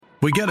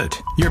We get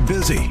it. You're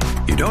busy.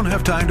 You don't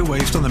have time to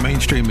waste on the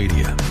mainstream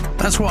media.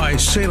 That's why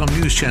Salem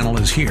News Channel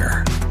is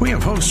here. We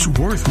have hosts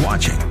worth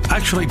watching,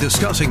 actually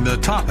discussing the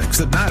topics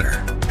that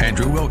matter.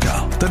 Andrew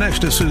Wilkow,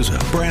 Dinesh D'Souza,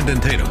 Brandon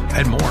Tatum,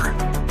 and more.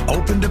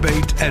 Open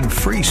debate and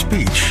free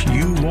speech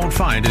you won't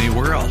find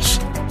anywhere else.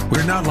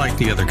 We're not like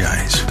the other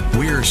guys.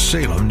 We're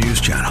Salem News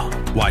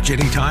Channel. Watch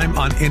anytime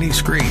on any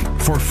screen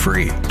for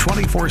free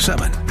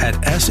 24/7 at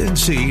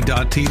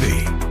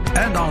snc.tv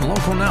and on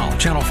Local Now,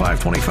 Channel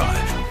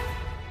 525.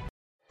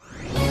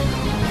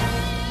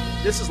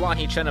 This is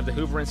Lanhee Chen of the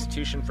Hoover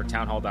Institution for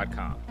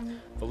townhall.com.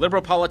 The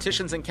liberal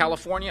politicians in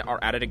California are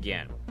at it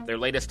again. Their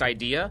latest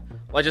idea?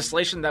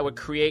 Legislation that would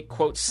create,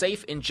 quote,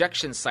 safe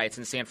injection sites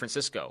in San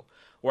Francisco,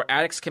 where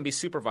addicts can be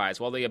supervised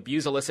while they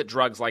abuse illicit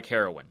drugs like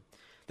heroin.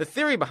 The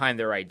theory behind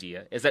their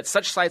idea is that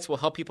such sites will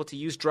help people to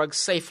use drugs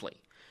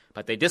safely,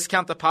 but they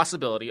discount the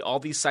possibility all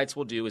these sites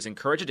will do is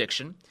encourage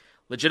addiction,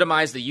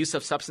 legitimize the use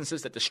of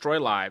substances that destroy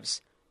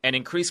lives, and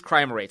increase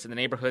crime rates in the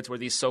neighborhoods where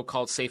these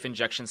so-called safe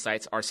injection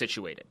sites are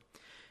situated.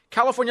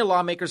 California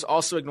lawmakers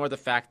also ignore the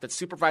fact that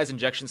supervised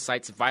injection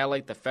sites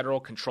violate the Federal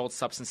Controlled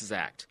Substances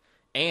Act,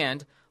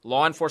 and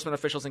law enforcement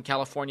officials in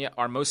California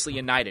are mostly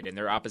united in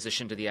their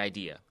opposition to the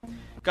idea.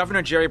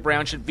 Governor Jerry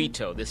Brown should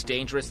veto this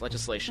dangerous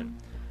legislation.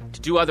 To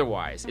do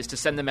otherwise is to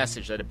send the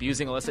message that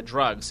abusing illicit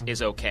drugs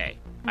is okay.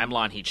 I'm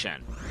Lanhee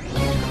Chen.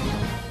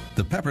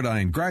 The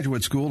Pepperdine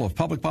Graduate School of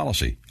Public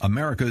Policy,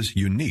 America's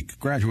unique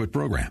graduate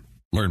program.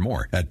 Learn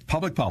more at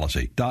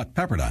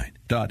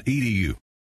publicpolicy.pepperdine.edu.